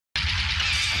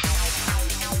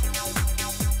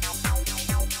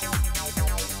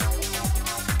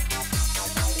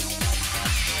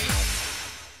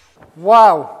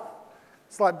Wow,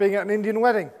 it's like being at an Indian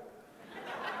wedding.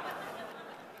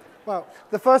 Well,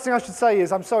 the first thing I should say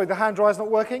is, I'm sorry, the hand dryer's not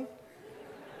working.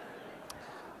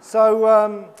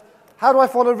 So, how do I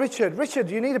follow Richard?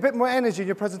 Richard, you need a bit more energy in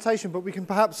your presentation, but we can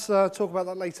perhaps talk about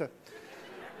that later.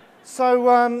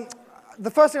 So,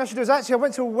 the first thing I should do is actually, I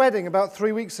went to a wedding about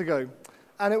 3 weeks ago,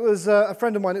 and it was a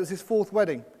friend of mine, it was his 4th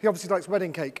wedding. He obviously likes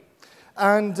wedding cake.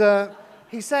 And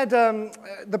he said,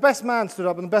 the best man stood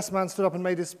up, and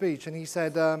made his speech, and he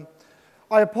said,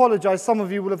 I apologize, some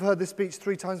of you will have heard this speech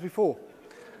 3 times before.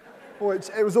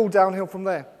 It was all downhill from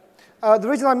there. The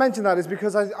reason I mention that is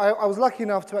because I was lucky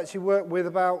enough to actually work with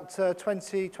about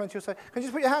 20 or so. Can you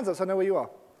just put your hands up so I know where you are?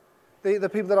 The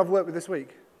people that I've worked with this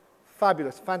week.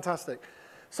 Fabulous, fantastic.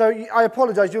 So I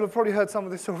apologize, you'll have probably heard some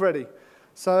of this already.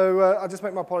 So I'll just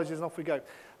make my apologies and off we go.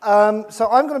 So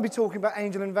I'm going to be talking about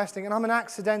angel investing, and I'm an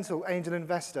accidental angel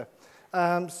investor.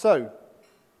 And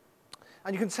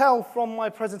you can tell from my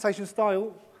presentation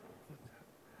style,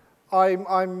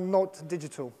 I'm not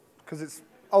digital, because it's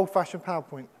old-fashioned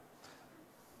PowerPoint.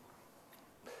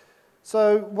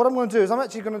 So what I'm going to do is I'm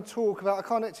actually going to talk about, I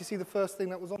can't actually see the first thing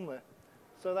that was on there.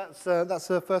 So that's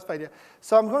the first failure.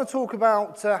 So I'm going to talk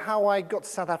about how I got to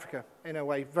South Africa, in a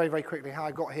way, very, very quickly, how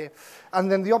I got here.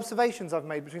 And then the observations I've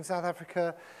made between South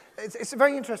Africa. It's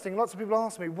very interesting. Lots of people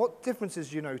ask me, what differences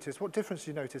do you notice? What difference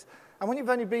do you notice? And when you've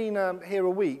only been here a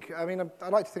week, I mean, I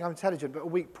like to think I'm intelligent, but a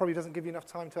week probably doesn't give you enough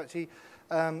time to actually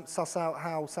suss out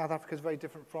how South Africa is very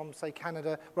different from, say,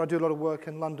 Canada, where I do a lot of work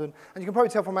in London. And you can probably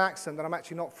tell from my accent that I'm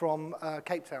actually not from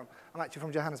Cape Town. I'm actually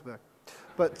from Johannesburg.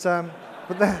 But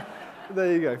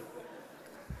there you go.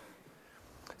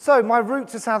 So my route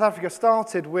to South Africa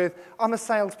started with, I'm a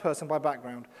salesperson by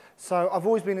background. So I've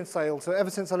always been in sales. So ever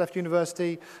since I left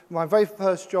university, my very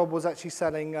first job was actually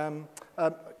selling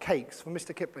cakes for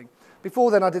Mr. Kipling. Before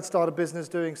then, I did start a business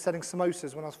selling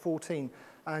samosas when I was 14,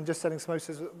 and just selling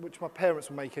samosas which my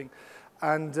parents were making.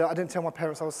 And I didn't tell my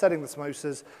parents I was selling the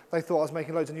samosas. They thought I was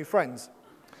making loads of new friends.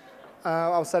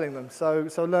 I was selling them, so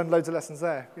I learned loads of lessons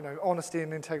there. You know, honesty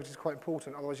and integrity is quite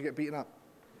important, otherwise you get beaten up.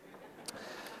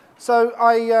 So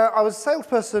I was a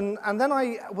salesperson, and then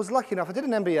I was lucky enough, I did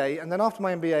an MBA, and then after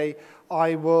my MBA,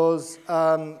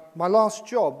 my last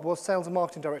job was sales and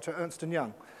marketing director at Ernst &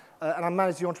 Young, and I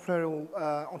managed the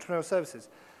entrepreneurial services.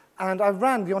 And I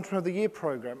ran the Entrepreneur of the Year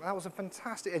program, and that was a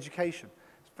fantastic education,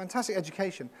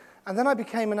 And then I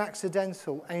became an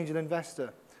accidental angel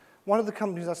investor. One of the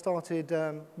companies I started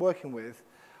working with,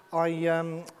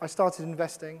 I started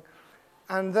investing,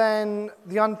 and then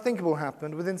the unthinkable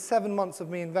happened. Within 7 months of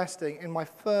me investing in my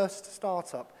first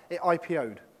startup, it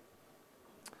IPO'd.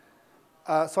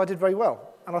 So I did very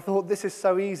well, and I thought, this is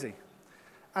so easy.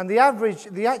 And the actual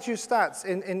stats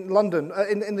in London,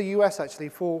 in the US actually,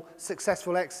 for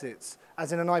successful exits,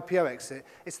 as in an IPO exit,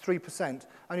 is 3%.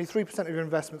 Only 3% of your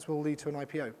investments will lead to an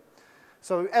IPO.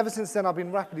 So ever since then, I've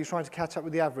been rapidly trying to catch up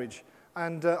with the average,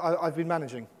 and I've been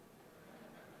managing.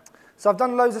 So I've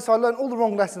done so I learned all the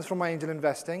wrong lessons from my angel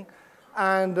investing,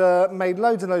 and made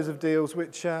loads and loads of deals,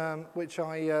 which I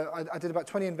did about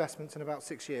 20 investments in about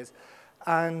 6 years.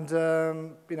 And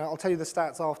I'll tell you the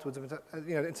stats afterwards,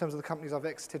 in terms of the companies I've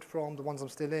exited from, the ones I'm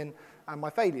still in, and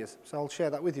my failures. So I'll share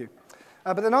that with you.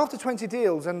 But then after 20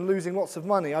 deals and losing lots of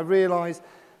money, I realized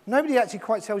nobody actually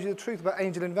quite tells you the truth about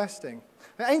angel investing.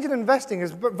 Now, angel investing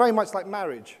is very much like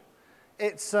marriage.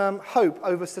 It's hope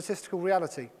over statistical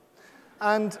reality.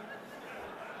 And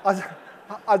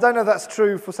I don't know if that's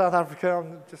true for South Africa.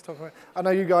 I'm just talking about, I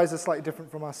know you guys are slightly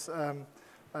different from us,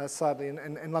 sadly,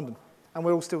 in London. And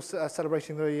we're all still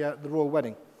celebrating the royal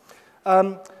wedding.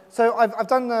 So I've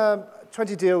done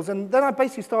 20 deals, and then I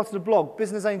basically started a blog,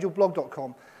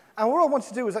 businessangelblog.com. And what I wanted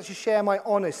to do was actually share my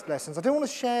honest lessons. I didn't want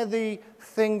to share the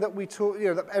thing that we talk,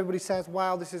 that everybody says,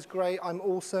 wow, this is great, I'm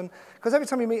awesome. Because every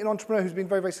time you meet an entrepreneur who's been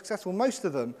very, very successful, most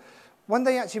of them, when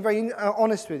they actually very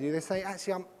honest with you, they say,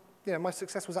 actually, my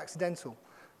success was accidental.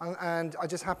 And I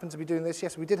just happened to be doing this.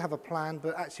 Yes, we did have a plan,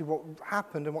 but actually what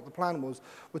happened and what the plan was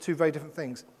were two very different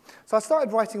things. So I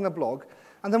started writing the blog,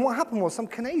 and then what happened was some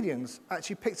Canadians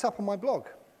actually picked up on my blog.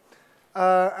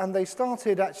 And they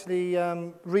started actually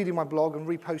reading my blog and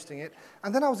reposting it.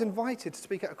 And then I was invited to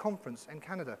speak at a conference in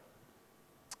Canada.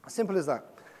 Simple as that.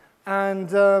 And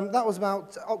that was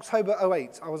about October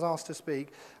 2008, I was asked to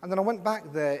speak. And then I went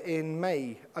back there in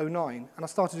May 2009, and I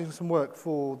started doing some work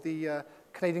for the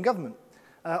Canadian government.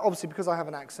 Obviously, because I have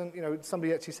an accent,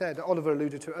 somebody actually said, Oliver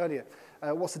alluded to it earlier,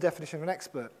 what's the definition of an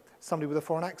expert? Somebody with a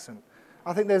foreign accent.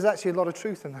 I think there's actually a lot of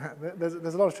truth in that.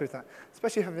 There's a lot of truth in that,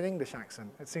 especially if you have an English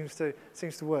accent. It seems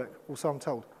to work, or so I'm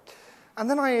told. And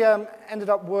then I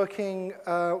ended up working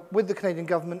with the Canadian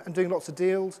government and doing lots of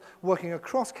deals, working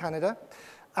across Canada.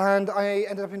 And I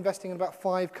ended up investing in about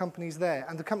 5 companies there.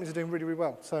 And the companies are doing really, really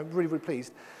well. So I'm really, really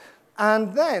pleased.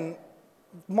 And then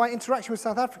my interaction with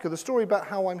South Africa, the story about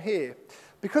how I'm here.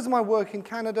 Because of my work in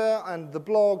Canada and the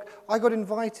blog, I got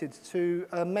invited to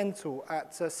mentor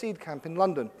at Seed Camp in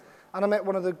London. And I met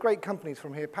one of the great companies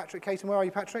from here, Patrick Caton. Where are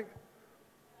you, Patrick?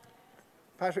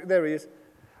 Patrick, there he is.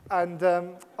 And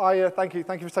thank you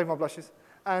for saving my blushes.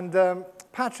 And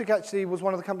Patrick actually was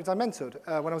one of the companies I mentored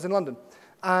when I was in London.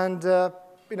 And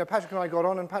you know, Patrick and I got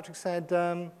on, and Patrick said,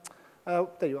 there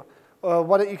you are.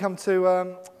 Why don't you come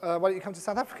to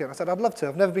South Africa? And I said, I'd love to.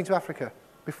 I've never been to Africa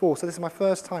before, so this is my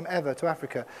first time ever to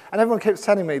Africa. And everyone keeps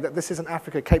telling me that this isn't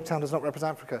Africa. Cape Town does not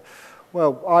represent Africa.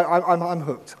 Well, I'm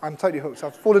hooked. I'm totally hooked.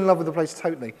 I've fallen in love with the place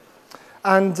totally.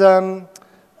 And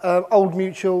Old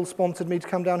Mutual sponsored me to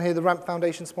come down here. The Ramp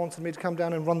Foundation sponsored me to come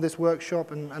down and run this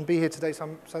workshop and be here today.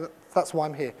 So that's why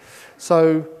I'm here.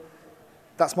 So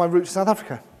that's my route to South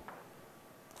Africa.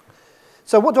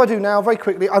 So what do I do now? Very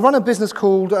quickly, I run a business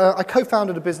called, I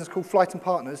co-founded a business called Flight &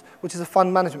 Partners, which is a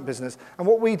fund management business. And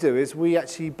what we do is we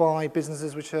actually buy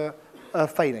businesses which are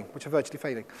failing, which are virtually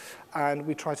failing, and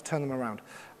we try to turn them around.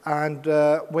 And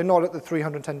we're not at the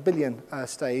 310 billion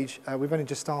stage. We've only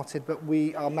just started, but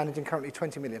we are managing currently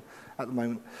 20 million at the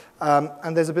moment.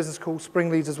 And there's a business called Spring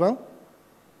Leads as well.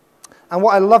 And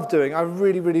what I love doing, I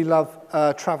really, really love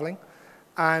traveling.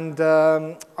 And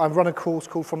I run a course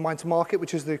called From Mind to Market,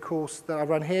 which is the course that I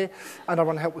run here, and I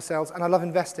run Help with Sales. And I love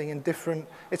investing in different,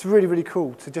 it's really, really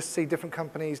cool to just see different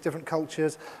companies, different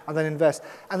cultures, and then invest.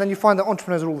 And then you find that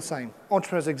entrepreneurs are all the same.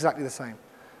 Entrepreneurs are exactly the same,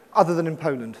 other than in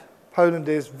Poland. Poland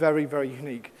is very, very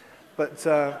unique, but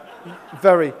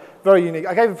very, very unique.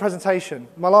 I gave a presentation,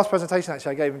 my last presentation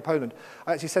actually I gave in Poland.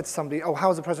 I actually said to somebody, oh, how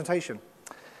was the presentation?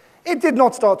 It did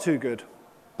not start too good.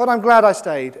 But I'm glad I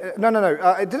stayed. No,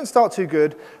 it didn't start too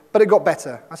good, but it got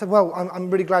better. I said, well,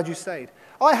 I'm really glad you stayed.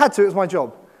 I had to, it was my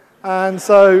job. And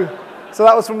so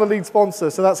that was from the lead sponsor,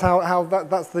 so that's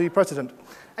that's the precedent.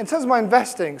 In terms of my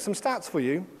investing, some stats for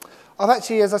you. I've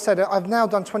actually, as I said, I've now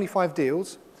done 25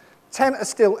 deals. 10 are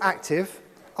still active.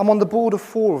 I'm on the board of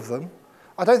 4 of them.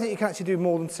 I don't think you can actually do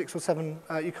more than 6 or 7,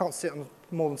 you can't sit on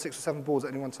more than 6 or 7 boards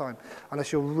at any one time,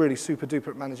 unless you're really super duper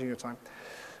at managing your time.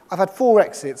 I've had 4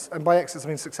 exits, and by exits I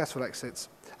mean successful exits,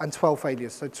 and 12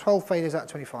 failures. So 12 failures out of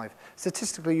 25.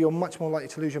 Statistically, you're much more likely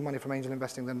to lose your money from angel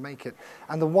investing than make it.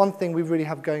 And the one thing we really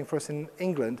have going for us in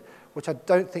England, which I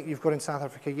don't think you've got in South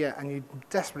Africa yet, and you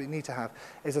desperately need to have,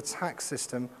 is a tax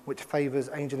system which favours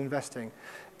angel investing.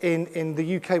 In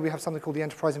the UK, we have something called the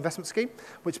Enterprise Investment Scheme,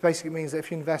 which basically means that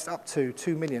if you invest up to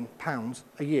 £2 million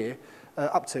a year,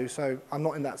 so I'm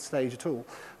not in that stage at all,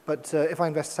 but if I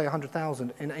invest, say,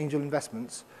 100,000 in angel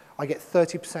investments, I get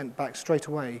 30% back straight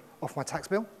away off my tax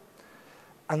bill.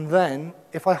 And then,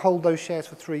 if I hold those shares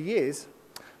for 3 years,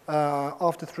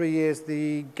 after 3 years,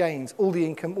 the gains, all the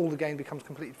income, all the gain becomes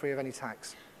completely free of any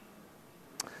tax.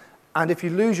 And if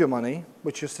you lose your money,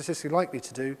 which you're statistically likely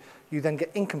to do, you then get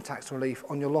income tax relief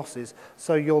on your losses.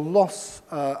 So your loss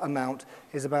amount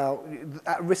is about,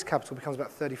 at risk capital becomes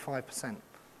about 35%.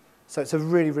 So it's a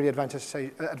really, really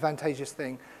advantageous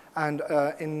thing. And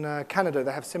in Canada,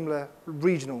 they have similar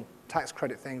regional tax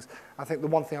credit things. I think the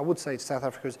one thing I would say to South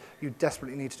Africa is you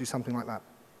desperately need to do something like that.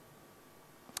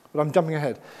 But I'm jumping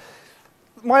ahead.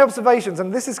 My observations,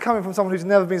 and this is coming from someone who's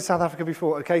never been to South Africa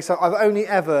before, okay, so I've only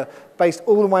ever based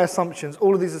all of my assumptions,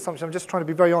 all of these assumptions, I'm just trying to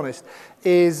be very honest,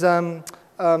 is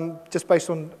just based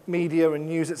on media and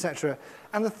news, etc.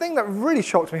 And the thing that really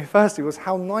shocked me, firstly, was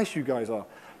how nice you guys are.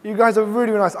 You guys are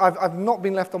really, really nice. I've not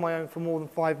been left on my own for more than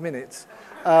 5 minutes.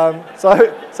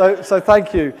 So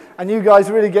thank you. And you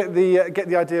guys really get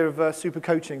the idea of super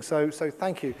coaching, so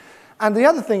thank you. And the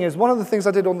other thing is, one of the things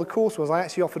I did on the course was I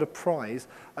actually offered a prize,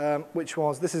 which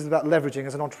was, this is about leveraging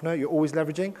as an entrepreneur, you're always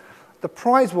leveraging. The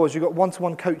prize was you got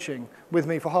one-to-one coaching with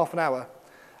me for half an hour.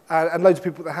 And loads of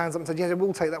people put their hands up and said, yeah,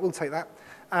 we'll take that.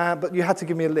 But you had to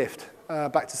give me a lift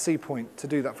back to Sea Point to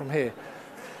do that from here.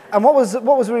 And what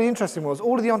was really interesting was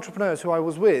all of the entrepreneurs who I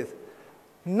was with,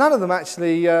 none of them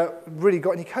actually really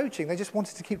got any coaching. They just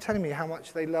wanted to keep telling me how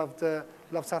much they loved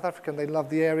South Africa and they loved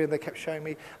the area. They kept showing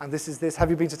me, and this is this. Have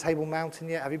you been to Table Mountain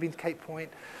yet? Have you been to Cape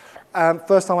Point?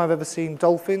 First time I've ever seen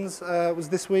dolphins was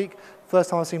this week. First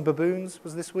time I've seen baboons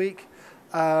was this week.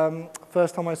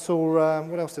 First time I saw,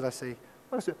 what else did I see?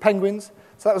 What else? Penguins.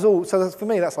 So that was all. So for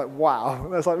me, that's like, wow.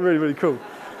 That's like really, really cool.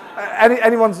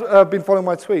 Anyone's been following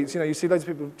my tweets, you know, you see loads of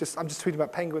people I'm just tweeting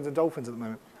about penguins and dolphins at the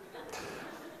moment.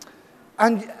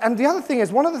 And the other thing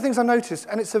is, one of the things I noticed,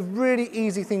 and it's a really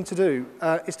easy thing to do,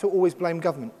 is to always blame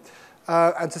government.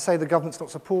 and to say the government's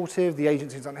not supportive, the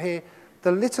agencies aren't here.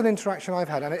 The little interaction I've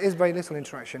had, and it is very little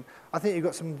interaction, I think you've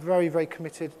got some very, very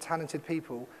committed, talented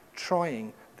people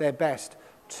trying their best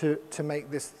to make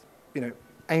this,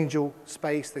 angel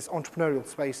space, this entrepreneurial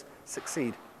space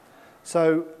succeed.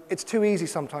 So it's too easy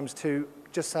sometimes to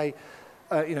just say,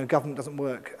 government doesn't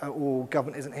work or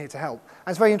government isn't here to help.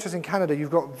 And it's very interesting in Canada. You've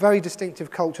got very distinctive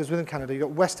cultures within Canada. You've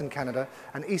got Western Canada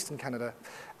and Eastern Canada.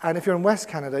 And if you're in West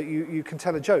Canada, you can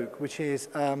tell a joke, which is,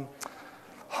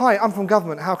 hi, I'm from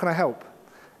government, how can I help?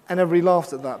 And everybody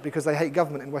laughs at that because they hate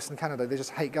government in Western Canada. They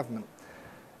just hate government.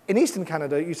 In Eastern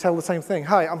Canada, you tell the same thing.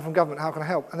 Hi, I'm from government, how can I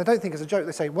help? And they don't think it's a joke.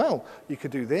 They say, well, you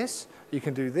could do this, you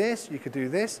can do this, you could do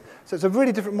this. So it's a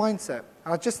really different mindset.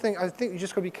 And I think you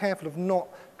just got to be careful of not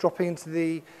dropping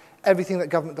into everything that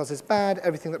government does is bad,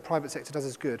 everything that private sector does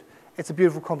is good. It's a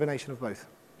beautiful combination of both.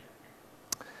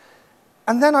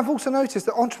 And then I've also noticed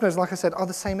that entrepreneurs, like I said, are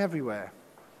the same everywhere.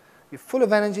 You're full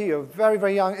of energy, you're very,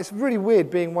 very young. It's really weird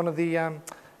being one of the,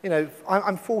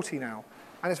 I'm 40 now.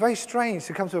 And it's very strange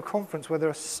to come to a conference where there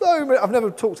are so many, I've never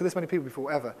talked to this many people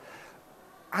before, ever.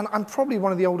 And I'm probably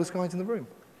one of the oldest guys in the room.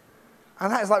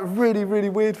 And that is like really, really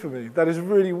weird for me. That is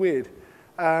really weird.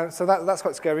 So that's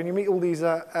quite scary. And you meet all these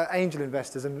angel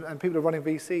investors and people are running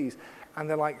VCs, and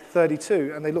they're like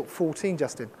 32, and they look 14,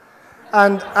 Justin.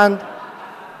 So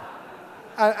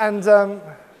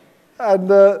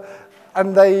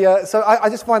I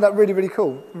just find that really, really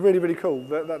cool. Really, really cool,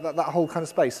 that whole kind of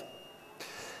space.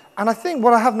 And I think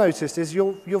what I have noticed is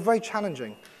you're very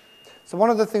challenging. So one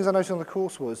of the things I noticed on the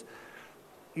course was,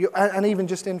 and even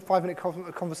just in 5-minute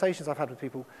conversations I've had with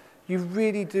people, you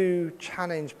really do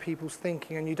challenge people's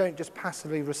thinking, and you don't just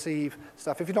passively receive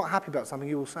stuff. If you're not happy about something,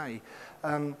 you will say,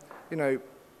 what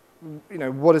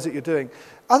is it you're doing?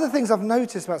 Other things I've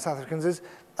noticed about South Africans is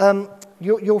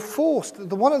you're forced.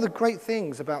 One of the great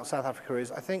things about South Africa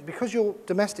is, I think, because your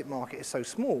domestic market is so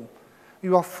small,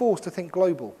 you are forced to think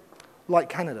global. Like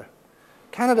Canada.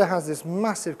 Canada has this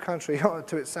massive country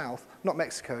to its south, not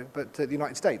Mexico, but the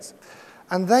United States.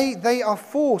 And they are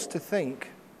forced to think,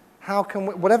 how can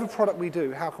we, whatever product we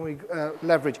do, how can we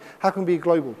leverage, how can we be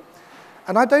global?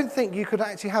 And I don't think you could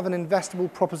actually have an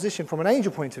investable proposition from an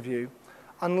angel point of view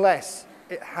unless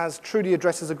it truly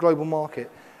addresses a global market.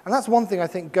 And that's one thing I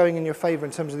think going in your favor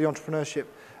in terms of the entrepreneurship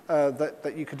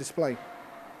that you could display.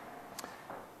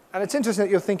 And it's interesting that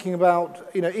you're thinking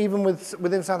about, even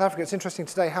within South Africa, it's interesting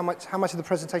today how much of the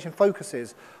presentation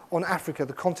focuses on Africa,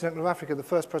 the continent of Africa, the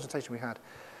first presentation we had.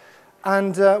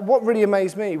 And what really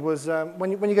amazed me was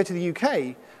when you go to the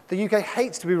UK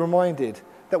hates to be reminded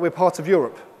that we're part of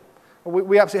Europe.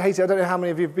 We absolutely hate it. I don't know how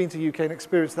many of you have been to the UK and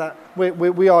experienced that.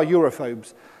 We are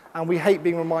Europhobes, and we hate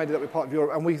being reminded that we're part of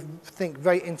Europe, and we think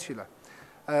very insular.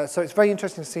 So it's very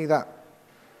interesting to see that.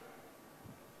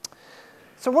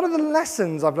 So what are the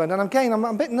lessons I've learned? And again, I'm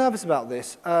a bit nervous about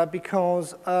this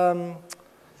because I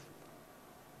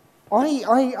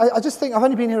just think I've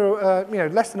only been here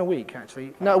less than a week,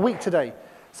 actually. No, a week today.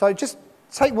 So just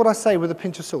take what I say with a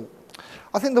pinch of salt.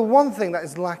 I think the one thing that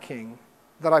is lacking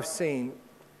that I've seen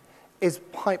is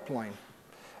pipeline.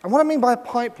 And what I mean by a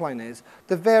pipeline is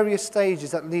the various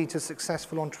stages that lead to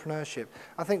successful entrepreneurship.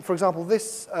 I think, for example,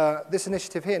 this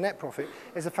initiative here, Net Profit,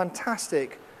 is a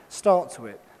fantastic start to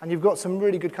it. And you've got some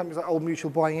really good companies like Old Mutual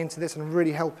buying into this and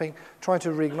really helping, trying to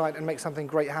reignite and make something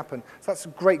great happen. So that's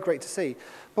great to see.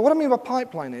 But what I mean by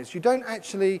pipeline is you don't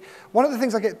actually, one of the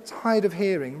things I get tired of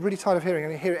hearing, really tired of hearing,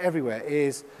 and I hear it everywhere,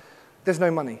 is there's no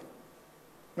money.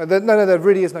 No, there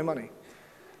really is no money.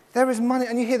 There is money,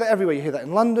 and you hear that everywhere. You hear that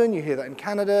in London, you hear that in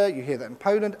Canada, you hear that in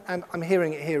Poland, and I'm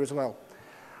hearing it here as well.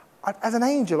 As an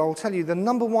angel, I will tell you, the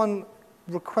number one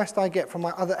request I get from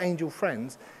my other angel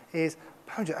friends is,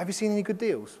 Permjot, have you seen any good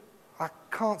deals? I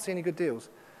can't see any good deals.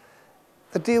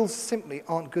 The deals simply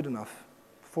aren't good enough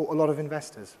for a lot of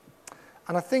investors.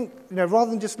 And I think, rather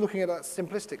than just looking at that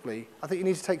simplistically, I think you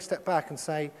need to take a step back and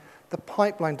say the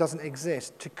pipeline doesn't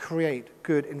exist to create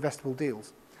good investable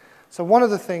deals. So one of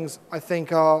the things I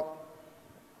think are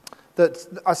that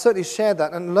I certainly share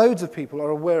that, and loads of people are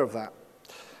aware of that.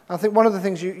 And I think one of the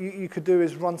things you could do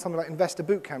is run something like investor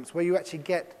boot camps where you actually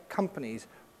get companies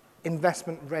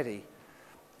investment ready.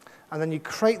 And then you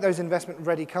create those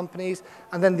investment-ready companies,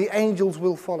 and then the angels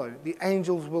will follow. The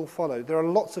angels will follow. There are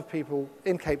lots of people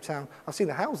in Cape Town. I've seen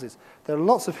the houses. There are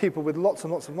lots of people with lots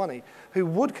and lots of money who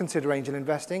would consider angel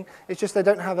investing. It's just they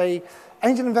don't have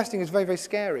angel investing is very, very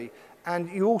scary. And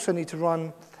you also need to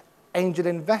run angel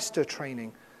investor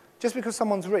training. Just because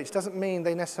someone's rich doesn't mean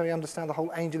they necessarily understand the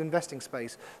whole angel investing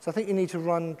space. So I think you need to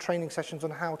run training sessions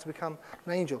on how to become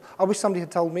an angel. I wish somebody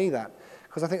had told me that,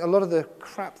 because I think a lot of the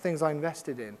crap things I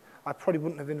invested in, I probably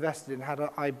wouldn't have invested in had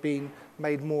I been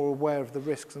made more aware of the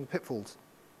risks and pitfalls.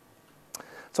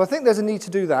 So I think there's a need to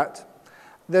do that.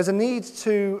 There's a need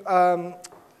to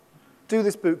do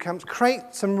this boot camp, create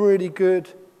some really good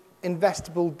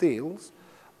investable deals.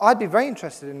 I'd be very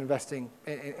interested in investing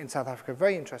in South Africa,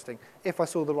 very interesting, if I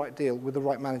saw the right deal with the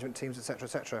right management teams, et cetera,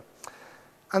 et cetera.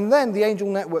 And then the angel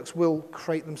networks will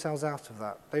create themselves out of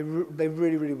that. They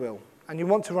really, really will. And you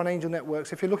want to run angel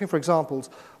networks. If you're looking for examples,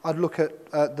 I'd look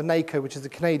at the NACO, which is the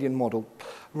Canadian model,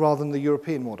 rather than the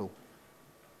European model.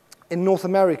 In North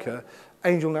America,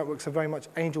 angel networks are very much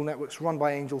angel networks run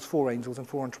by angels and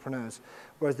for entrepreneurs,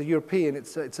 whereas the European,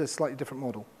 it's a slightly different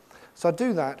model. So I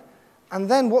do that, and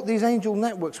then what these angel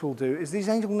networks will do is these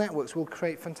angel networks will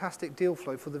create fantastic deal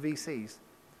flow for the VCs.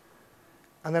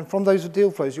 And then from those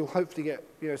deal flows, you'll hopefully get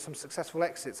some successful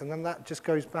exits, and then that just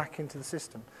goes back into the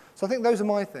system. So I think those are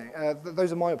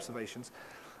my observations.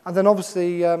 And then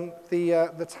obviously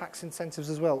the tax incentives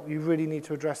as well. You really need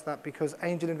to address that because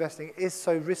angel investing is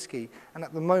so risky, and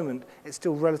at the moment it's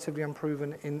still relatively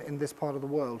unproven in this part of the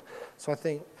world. So I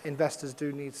think investors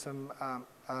do need some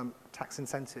tax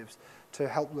incentives to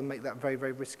help them make that very,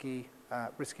 very risky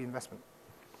investment.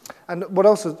 And what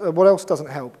else doesn't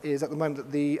help is at the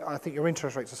moment that I think your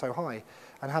interest rates are so high,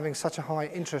 and having such a high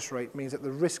interest rate means that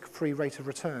the risk-free rate of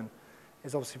return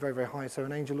is obviously very, very high. So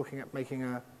an angel looking at making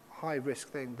a high-risk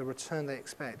thing, the return they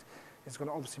expect is going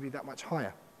to obviously be that much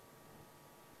higher.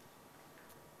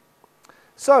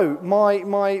 So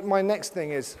my next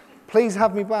thing is, please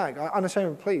have me back.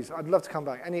 Unashamedly, please. I'd love to come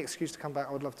back. Any excuse to come back,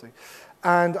 I would love to.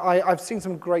 And I've seen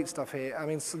some great stuff here. I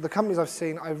mean, so the companies I've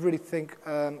seen, I really think,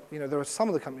 there are some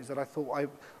of the companies that I thought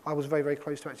I was very, very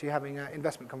close to actually having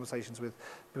investment conversations with,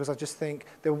 because I just think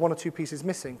there were one or two pieces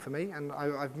missing for me, and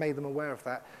I've made them aware of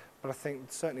that. But I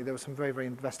think certainly there were some very, very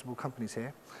investable companies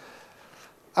here.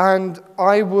 And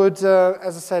I would,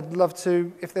 as I said, love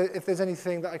to, if there's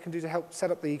anything that I can do to help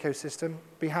set up the ecosystem,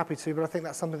 be happy to, but I think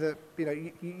that's something that,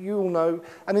 you all know.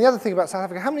 And the other thing about South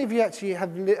Africa, how many of you actually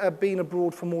have been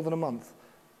abroad for more than a month?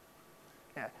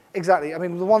 Yeah, exactly. I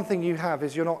mean, the one thing you have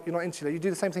is you're not insular. You do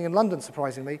the same thing in London,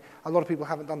 surprisingly. A lot of people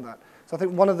haven't done that. So I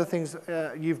think one of the things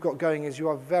you've got going is you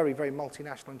are very, very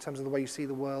multinational in terms of the way you see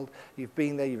the world. You've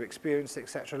been there, you've experienced it,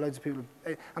 etc. Loads of people,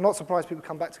 I'm not surprised people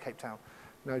come back to Cape Town.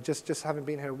 Just having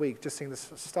been here a week, just seeing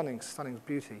this stunning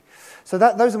beauty. So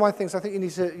those are my things. I think you need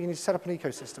to set up an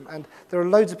ecosystem. And there are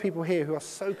loads of people here who are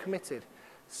so committed.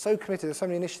 There's so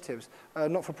many initiatives,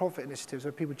 not-for-profit initiatives,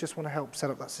 where people just want to help set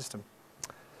up that system.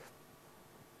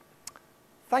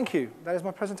 Thank you. That is my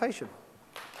presentation.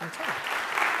 Fantastic.